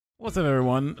What's up,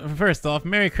 everyone? First off,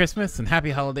 Merry Christmas and Happy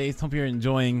Holidays. Hope you're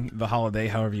enjoying the holiday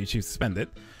however you choose to spend it.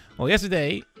 Well,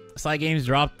 yesterday, Side Games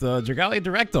dropped Dragalia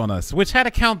Direct on us, which had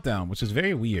a countdown, which is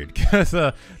very weird because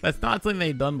that's not something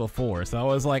they've done before. So I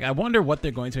was like, I wonder what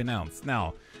they're going to announce.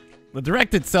 Now, the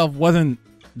Direct itself wasn't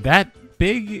that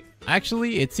big,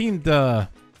 actually. It seemed, I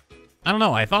don't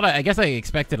know, I guess I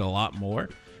expected a lot more.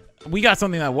 We got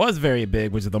something that was very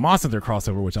big, which is the Monster Hunter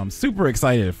crossover, which I'm super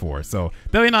excited for. So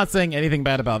definitely not saying anything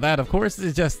bad about that. Of course,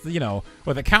 it's just, you know,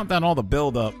 with the countdown, all the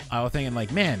build up, I was thinking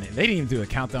like, man, they didn't even do a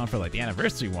countdown for like the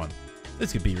anniversary one.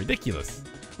 This could be ridiculous.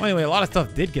 Well, anyway, a lot of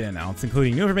stuff did get announced,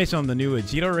 including new information on the new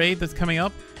Agito raid that's coming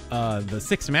up, the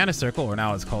 6 mana circle, or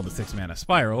now it's called the 6 mana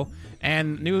spiral,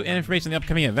 and new information on the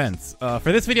upcoming events.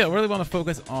 For this video, I really want to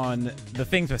focus on the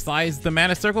things besides the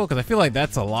mana circle, because I feel like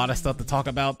that's a lot of stuff to talk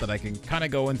about that I can kind of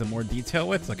go into more detail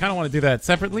with, so I kind of want to do that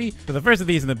separately. So the first of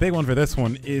these, and the big one for this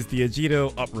one, is the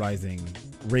Agito Uprising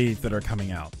raids that are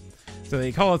coming out. So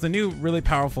they call it a new, really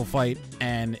powerful fight,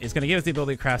 and it's going to give us the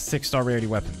ability to craft 6-star rarity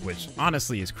weapons, which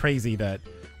honestly is crazy that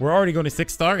we're already going to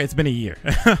 6-star. It's been a year.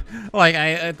 Like,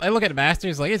 I look at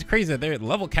Masters, like, it's crazy that their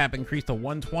level cap increased to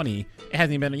 120. It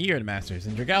hasn't even been a year in Masters.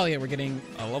 In Dragalia, we're getting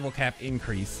a level cap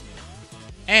increase,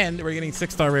 and we're getting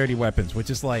 6-star rarity weapons,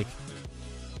 which is like,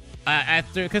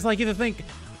 because like, you have to think,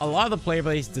 a lot of the player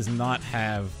base does not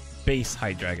have base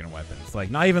High Dragon weapons. Like,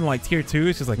 not even like tier 2s,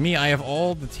 because like me, I have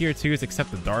all the tier 2s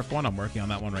except the dark one. I'm working on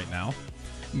that one right now.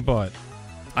 But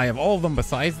I have all of them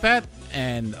besides that,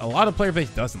 and a lot of player base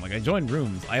doesn't. Like, I joined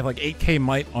rooms. I have like 8k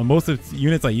might on most of the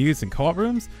units I use in co-op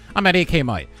rooms. I'm at 8k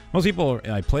might. Most people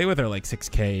I play with are like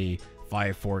 6k,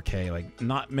 4k. Like,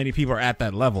 not many people are at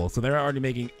that level, so they're already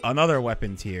making another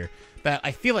weapon tier that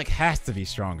I feel like has to be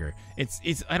stronger.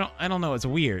 I don't know. It's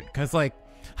weird because like,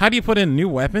 how do you put in new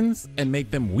weapons and make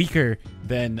them weaker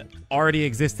than already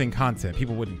existing content?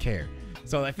 People wouldn't care.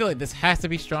 So I feel like this has to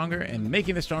be stronger, and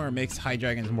making this stronger makes High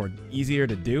Dragons more easier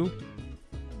to do.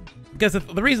 Because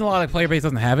the reason a lot of player base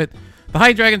doesn't have it, the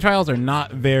High Dragon trials are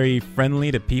not very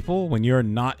friendly to people when you're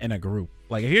not in a group.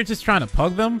 Like, if you're just trying to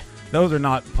pug them, those are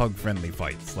not pug friendly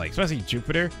fights. Like, especially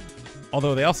Jupiter,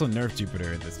 although they also nerfed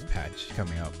Jupiter in this patch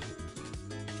coming up.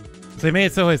 So they made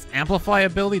it so his Amplify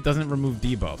ability doesn't remove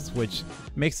debuffs, which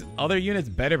makes other units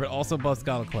better, but also buffs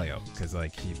Galileo, because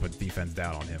like, he put defense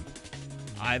down on him.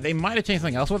 They might have changed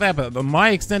something else with that, but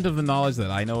my extent of the knowledge that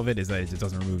I know of it is that it just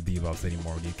doesn't remove debuffs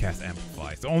anymore when you cast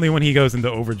Amplify. So only when he goes into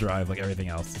overdrive, like everything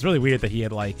else. It's really weird that he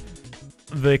had like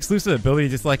the exclusive ability,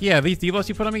 just like, yeah, these debuffs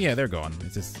you put on me, yeah, they're gone.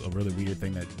 It's just a really weird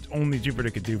thing that only Jupiter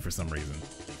could do for some reason.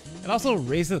 It also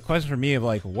raises the question for me of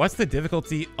like, what's the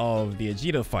difficulty of the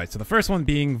Agito fight? So the first one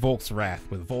being Volk's Wrath,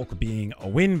 with Volk being a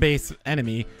wind-based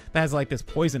enemy that has like this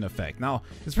poison effect. Now,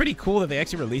 it's pretty cool that they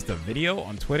actually released a video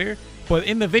on Twitter, but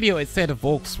in the video it said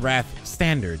Volk's Wrath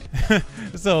standard.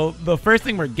 So the first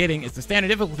thing we're getting is the standard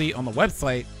difficulty on the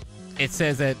website. It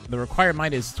says that the required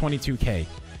might is 22k.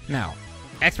 Now,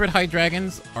 Expert High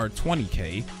Dragons are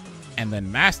 20k, and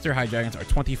then Master High Dragons are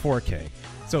 24k.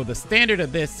 So the standard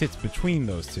of this sits between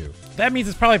those two. That means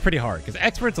it's probably pretty hard, because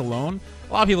experts alone,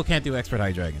 a lot of people can't do expert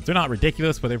High Dragons. They're not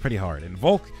ridiculous, but they're pretty hard. And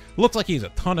Volk looks like he has a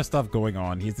ton of stuff going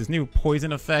on. He has this new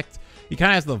poison effect. He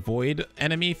kind of has the void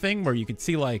enemy thing where you can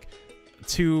see like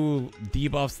 2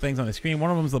 debuffs things on the screen.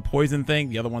 One of them is the poison thing.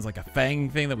 The other one's like a fang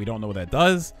thing that we don't know what that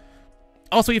does.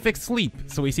 Also, he fixed sleep,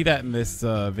 so we see that in this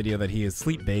video that he is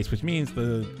sleep-based, which means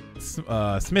the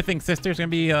smithing sisters are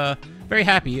going to be very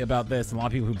happy about this, and a lot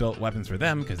of people who built weapons for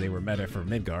them, because they were meta for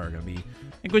Midgar, are going to be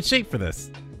in good shape for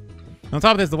this. On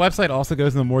top of this, the website also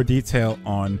goes into more detail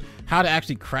on how to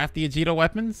actually craft the Agito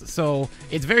weapons, so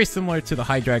it's very similar to the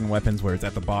High Dragon weapons, where it's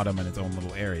at the bottom in its own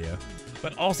little area.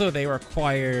 But also, they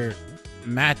require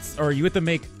mats, or you have to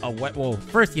make a well,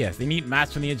 first, yes, they need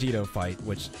mats from the Agito fight,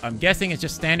 which I'm guessing is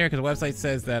just standard, because the website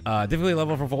says that difficulty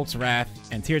level for Volk's Wrath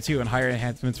and tier 2 and higher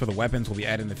enhancements for the weapons will be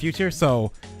added in the future.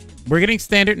 So we're getting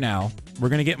standard now. We're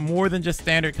going to get more than just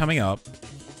standard coming up,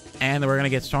 and then we're going to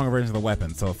get stronger versions of the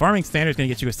weapon. So farming standard is going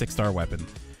to get you a 6-star weapon,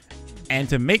 and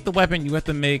to make the weapon you have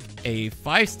to make a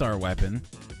 5-star weapon,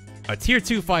 a tier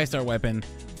 2 5-star weapon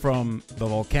from the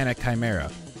Volcanic Chimera,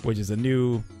 which is a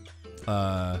new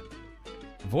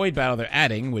void battle they're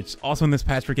adding, which also in this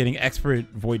patch we're getting expert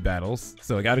void battles,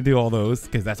 so I got to do all those,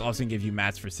 because that's also gonna give you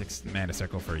mats for 6 mana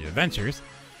circle for your adventures.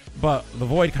 But the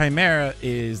void chimera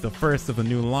is the first of a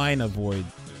new line of void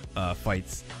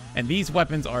fights, and these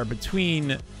weapons are between,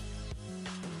 I'm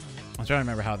trying to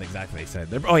remember how exactly they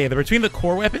said, they're between the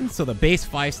core weapons, so the base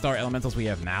 5-star elementals we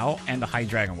have now, and the High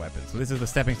Dragon weapons. So this is the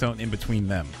stepping stone in between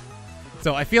them.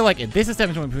 So I feel like if this is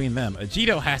stepping stone between them,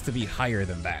 Agito has to be higher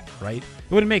than that, right?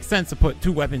 It wouldn't make sense to put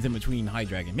 2 weapons in between High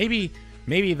Dragon. Maybe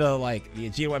maybe the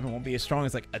Agito weapon won't be as strong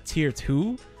as like a tier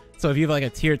 2. So if you have like a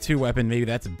tier 2 weapon, maybe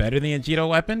that's better than the Agito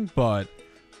weapon, but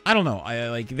I don't know.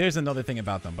 There's another thing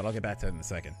about them, but I'll get back to it in a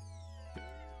second.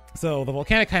 So the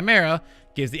Volcanic Chimera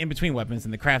gives the in-between weapons,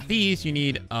 and to craft these, you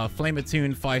need a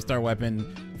flame-attuned 5-star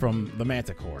weapon from the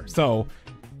Manticore. So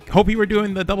hope you were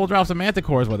doing the double drops of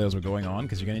Manticores while those were going on,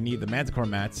 because you're going to need the Manticore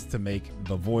mats to make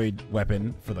the Void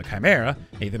weapon for the Chimera,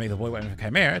 and you have to make the Void weapon for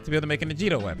Chimera to be able to make an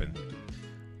Agito weapon.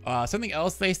 Something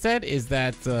else they said is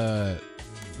that the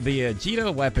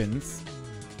Agito weapons,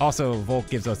 also Volk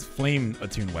gives us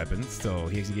flame-attuned weapons, so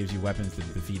he actually gives you weapons to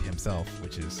defeat himself,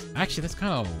 which is, actually, that's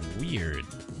kind of weird.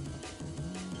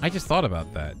 I just thought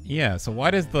about that. Yeah, so why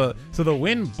does the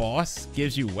Wind boss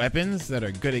gives you weapons that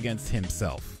are good against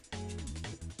himself?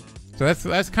 So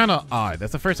that's kind of odd.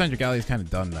 That's the first time Dragalia's kind of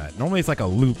done that. Normally it's like a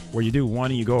loop where you do one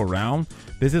and you go around.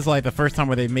 This is like the first time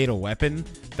where they've made a weapon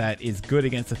that is good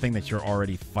against the thing that you're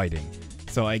already fighting.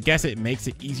 So I guess it makes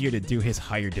it easier to do his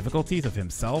higher difficulties of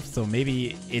himself. So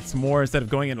maybe it's more, instead of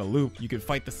going in a loop, you could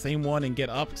fight the same one and get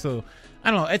up. So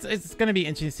I don't know. It's going to be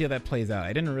interesting to see how that plays out.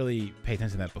 I didn't really pay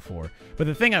attention to that before. But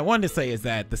the thing I wanted to say is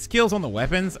that the skills on the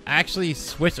weapons actually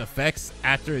switch effects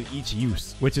after each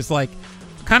use, which is like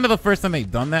kind of the first time they've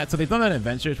done that. So they've done that in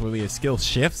Adventures where the skill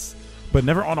shifts, but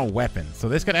never on a weapon. So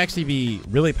this could actually be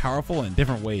really powerful in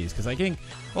different ways, because I think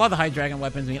a lot of the High Dragon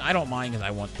weapons, I mean, I don't mind because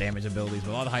I want damage abilities,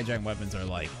 but a lot of the High Dragon weapons are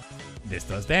like, this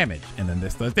does damage, and then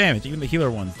this does damage. Even the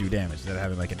healer ones do damage instead of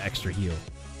having like an extra heal.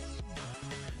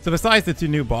 So besides the 2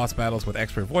 new boss battles with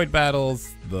Expert Void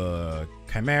battles, the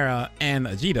Chimera and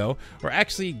Agito, we're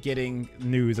actually getting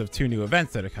news of 2 new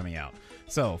events that are coming out.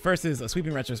 So first is a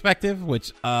sweeping retrospective,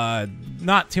 which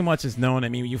not too much is known. I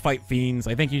mean, you fight fiends,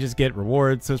 I think you just get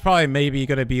rewards. So it's probably maybe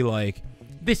going to be like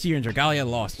this year in Dragalia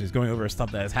Lost, just going over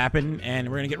stuff that has happened, and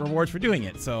we're going to get rewards for doing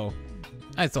it. So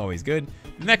that's always good.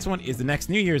 The next one is the next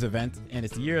New Year's event, and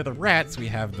it's the Year of the Rats. We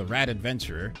have the Rat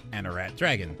Adventurer and a Rat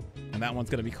Dragon, and that one's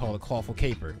going to be called a Clawful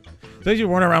Caper. So as you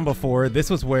weren't around before, this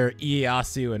was where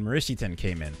Ieyasu and Marishiten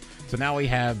came in. So now we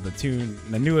have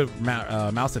the new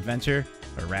Mouse Adventure,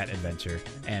 or Rat Adventure,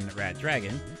 and Rat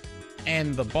Dragon.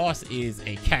 And the boss is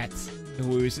a cat,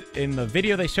 who's in the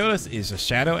video they showed us is a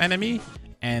shadow enemy,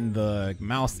 and the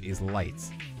mouse is light.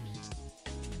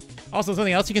 Also,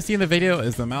 something else you can see in the video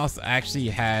is the mouse actually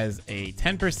has a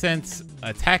 10%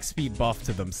 attack speed buff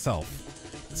to themselves.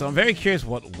 So I'm very curious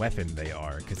what weapon they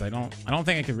are, because I don't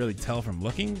think I can really tell from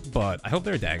looking, but I hope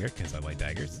they're a dagger, because I like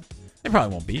daggers. They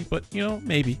probably won't be, but you know,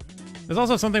 maybe. There's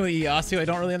also something with Ieyasu I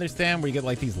don't really understand, where you get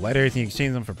like these letters and you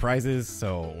exchange them for prizes.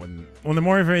 So when the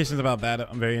more information is about that,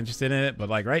 I'm very interested in it. But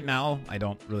like right now, I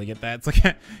don't really get that, so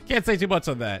I can't say too much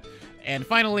on that. And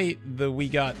finally, we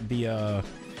got the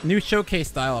new showcase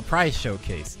style, a prize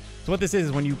showcase. So what this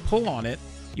is when you pull on it,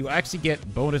 you actually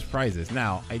get bonus prizes.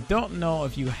 Now, I don't know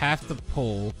if you have to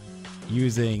pull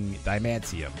using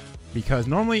Diamantium, because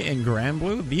normally in Grand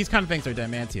Blue, these kind of things are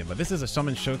Diamantium, but this is a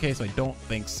summon showcase, so I don't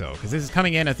think so, because this is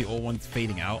coming in as the old one's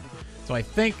fading out. So I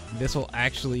think this will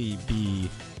actually be,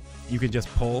 you can just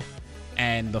pull,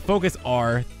 and the focus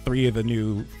are 3 of the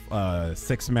new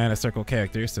 6 mana circle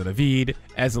characters, so David,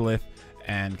 Ezalith,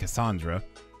 and Cassandra.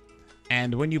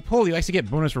 And when you pull, you actually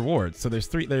get bonus rewards. So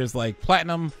there's like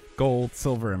platinum, gold,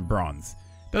 silver, and bronze.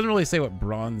 Doesn't really say what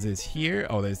bronze is here.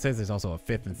 Oh, it says there's also a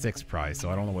 5th and 6th prize, so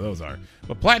I don't know what those are.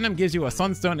 But platinum gives you a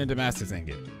sunstone and Damascus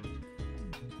ingot.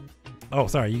 Oh,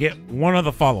 sorry, you get one of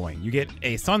the following. You get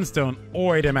a sunstone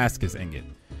or a Damascus ingot.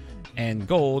 And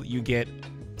gold, you get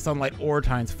sunlight ore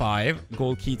times 5,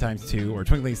 gold key times 2, or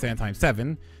twinkling sand times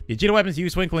 7. The Agito weapons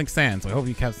use twinkling sand, so I hope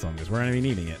you kept some, because we're going to be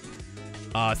needing it.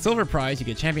 Silver prize, you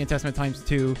get champion testament times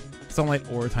 2, sunlight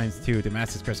ore times 2,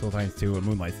 Damascus crystal times 2, and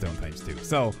moonlight stone times 2.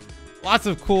 So lots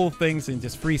of cool things and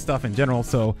just free stuff in general.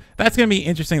 So that's going to be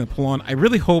interesting to pull on. I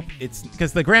really hope it's,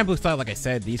 because the Grand Blue style, like I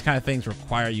said, these kind of things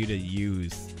require you to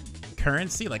use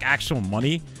currency, like actual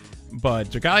money. But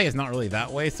Dragalia is not really that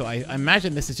way. So I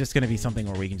imagine this is just going to be something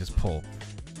where we can just pull.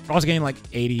 We're also getting like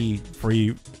 80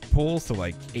 free pulls, so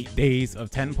like 8 days of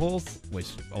 10 pulls,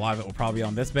 which a lot of it will probably be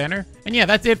on this banner. And yeah,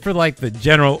 that's it for like the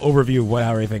general overview of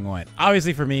how everything went.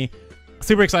 Obviously for me,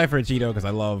 super excited for Agito because I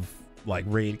love like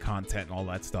raid content and all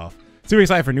that stuff. Super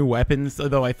excited for new weapons,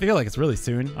 though I feel like it's really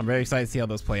soon. I'm very excited to see how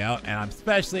those play out, and I'm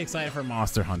especially excited for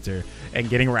Monster Hunter and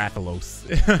getting Rathalos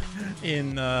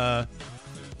in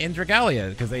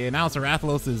Dragalia, because they announced that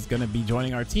Rathalos is going to be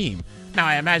joining our team. Now,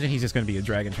 I imagine he's just going to be a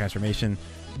dragon transformation.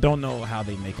 Don't know how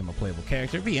they make him a playable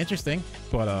character. It'd be interesting,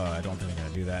 but I don't think they're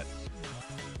going to do that.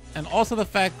 And also the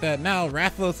fact that now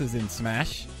Rathalos is in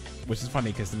Smash, which is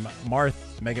funny because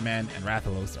Marth, Mega Man, and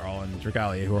Rathalos are all in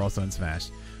Dragalia, who are also in Smash.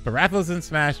 But Rathalos in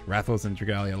Smash, Rathalos in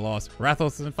Dragalia lost,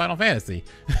 Rathalos in Final Fantasy.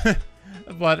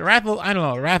 But Rathalos, I don't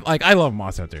know, I love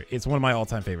Monster Hunter. It's one of my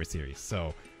all-time favorite series.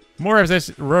 So more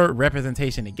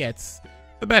representation it gets,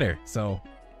 the better. So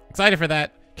excited for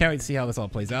that. Can't wait to see how this all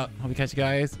plays out. Hope we catch you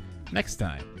guys next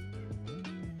time.